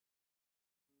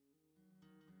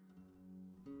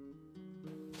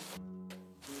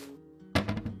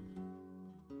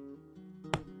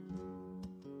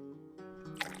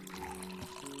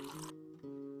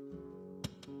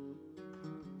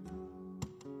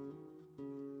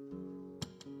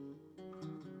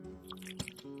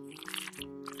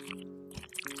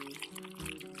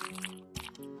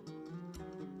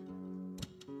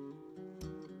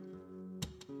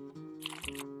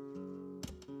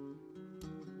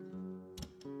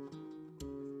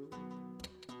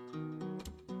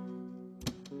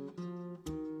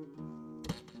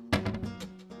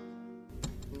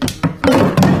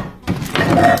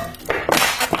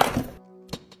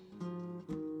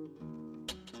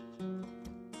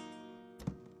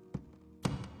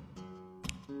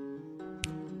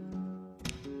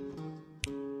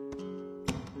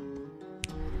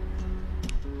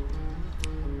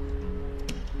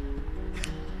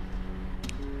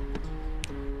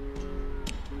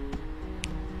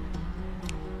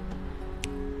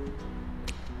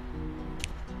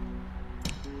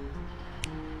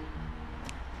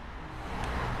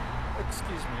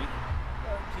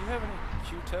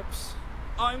Q-tips?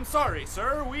 I'm sorry,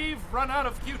 sir. We've run out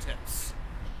of Q-tips.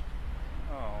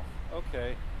 Oh,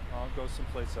 okay. I'll go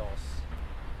someplace else.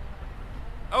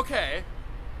 Okay.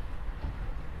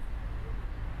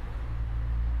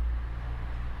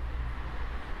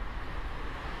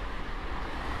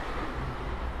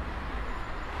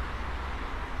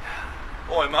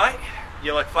 Oi, mate.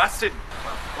 You look flustered.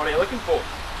 What are you looking for?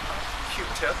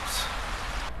 Q-tips.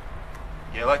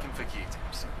 You're looking for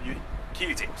Q-tips.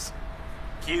 Q-tips.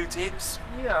 Q-tips?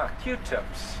 Yeah,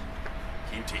 Q-tips.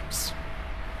 Q-tips.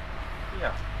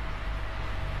 Yeah.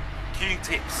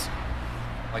 Q-tips.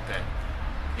 Like that.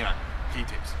 You know,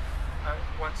 Q-tips. I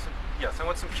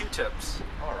want some Q-tips.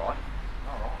 Alright.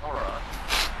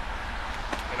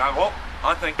 You know what?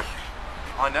 I think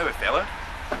I know a fella.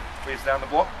 Lives down the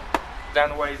block. Down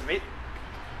the way he's a bit.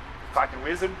 Fucking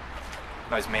wizard.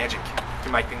 Knows magic.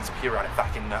 Can make things appear out of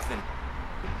fucking nothing.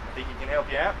 I think he can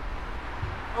help you out.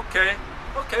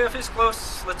 Okay, if he's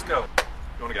close, let's go.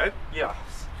 You wanna go? Yeah.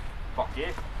 Fuck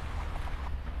yeah.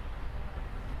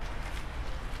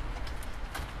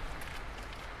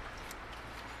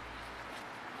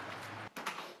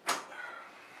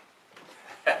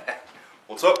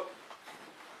 What's up?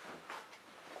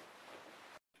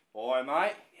 Oi,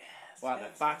 mate. Yes. What the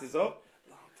fuck is up?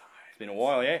 Long time. It's been a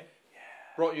while, yeah?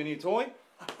 Brought you a new toy?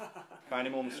 Found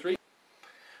him on the street.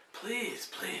 Please,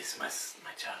 my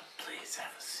child, please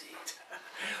have a seat.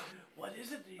 What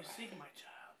is it that you seek, my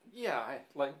child? Yeah, I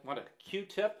want a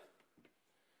Q-tip.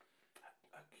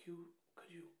 A Q?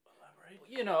 Could you elaborate?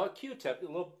 You know, a Q-tip, a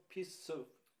little piece of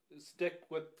stick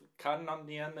with cotton on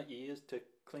the end that you use to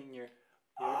clean your ear.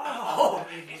 Oh,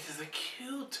 it is a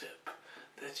Q-tip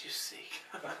that you seek.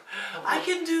 I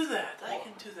can do that.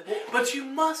 But you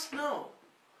must know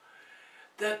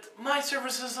that my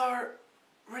services are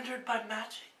rendered by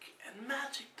magic, and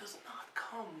magic does not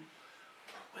come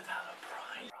without a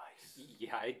price.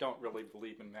 Yeah, I don't really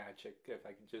believe in magic. If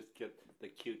I could just get the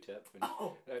Q-tip and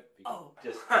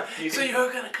So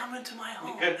you're gonna come into my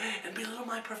home and belittle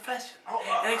my profession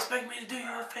and expect me to do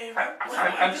you a favor?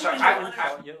 I'm sorry.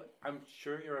 I'm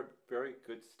sure you're a very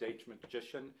good stage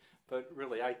magician, but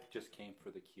really, I just came for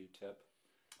the Q-tip.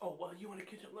 Oh, well, you want a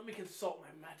Q-tip? Let me consult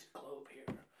my magic globe here.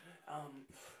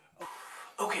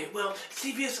 Okay, well,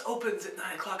 CVS opens at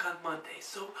 9 o'clock on Monday,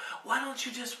 so why don't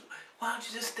you just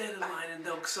stand in line and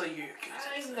they'll sell you your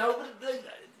Q-tips? I know, but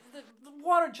the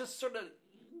water just sort of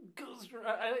goes.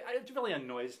 It really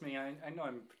annoys me. I know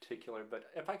I'm particular,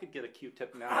 but if I could get a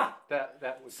Q-tip now,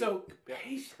 that would So be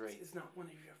patience great. is not one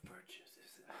of your virtues,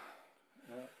 is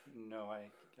it? No, I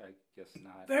guess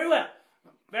not. Very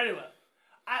well.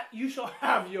 You shall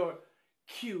have your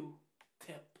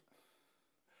Q-tip.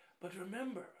 But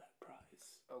remember that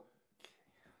prize.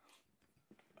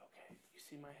 Okay, you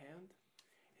see my hand?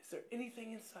 Is there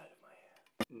anything inside of my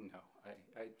hand? No,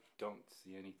 I don't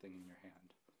see anything in your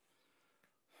hand.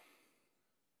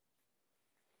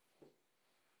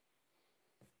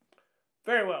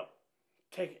 Very well.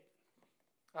 Take it.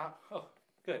 Oh,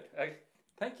 good.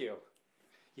 Thank you.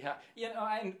 Yeah,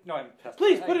 I'm pessimistic.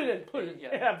 Please put it in. Put it in.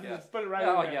 Yeah. Just put it right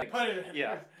Oh, in there. yeah. Put it in.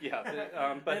 Yeah.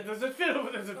 But Does it feel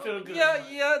good?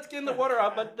 yeah, it's getting the water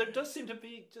out, but there does seem to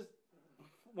be just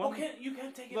one. Okay, you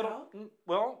can't take it little, out?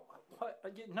 Well, what?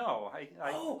 No, I.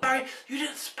 Oh, sorry, you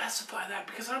didn't specify that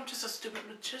because I'm just a stupid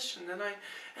magician and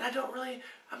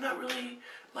I'm not really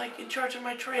like in charge of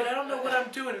my trade. I don't know what I'm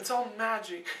doing. It's all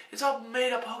magic. It's all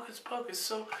made up hocus pocus.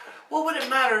 So what would it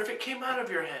matter if it came out of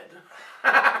your head?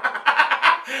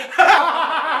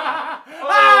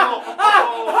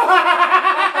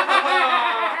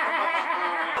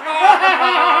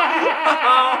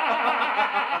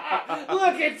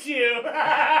 Look at you!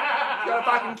 Got a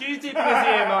fucking Q-tip in his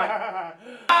ear, mate.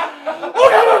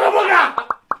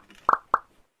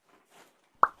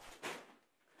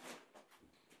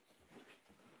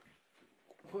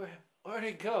 Where'd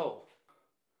it go?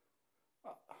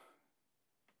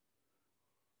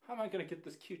 How am I gonna get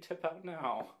this Q-tip out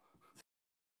now?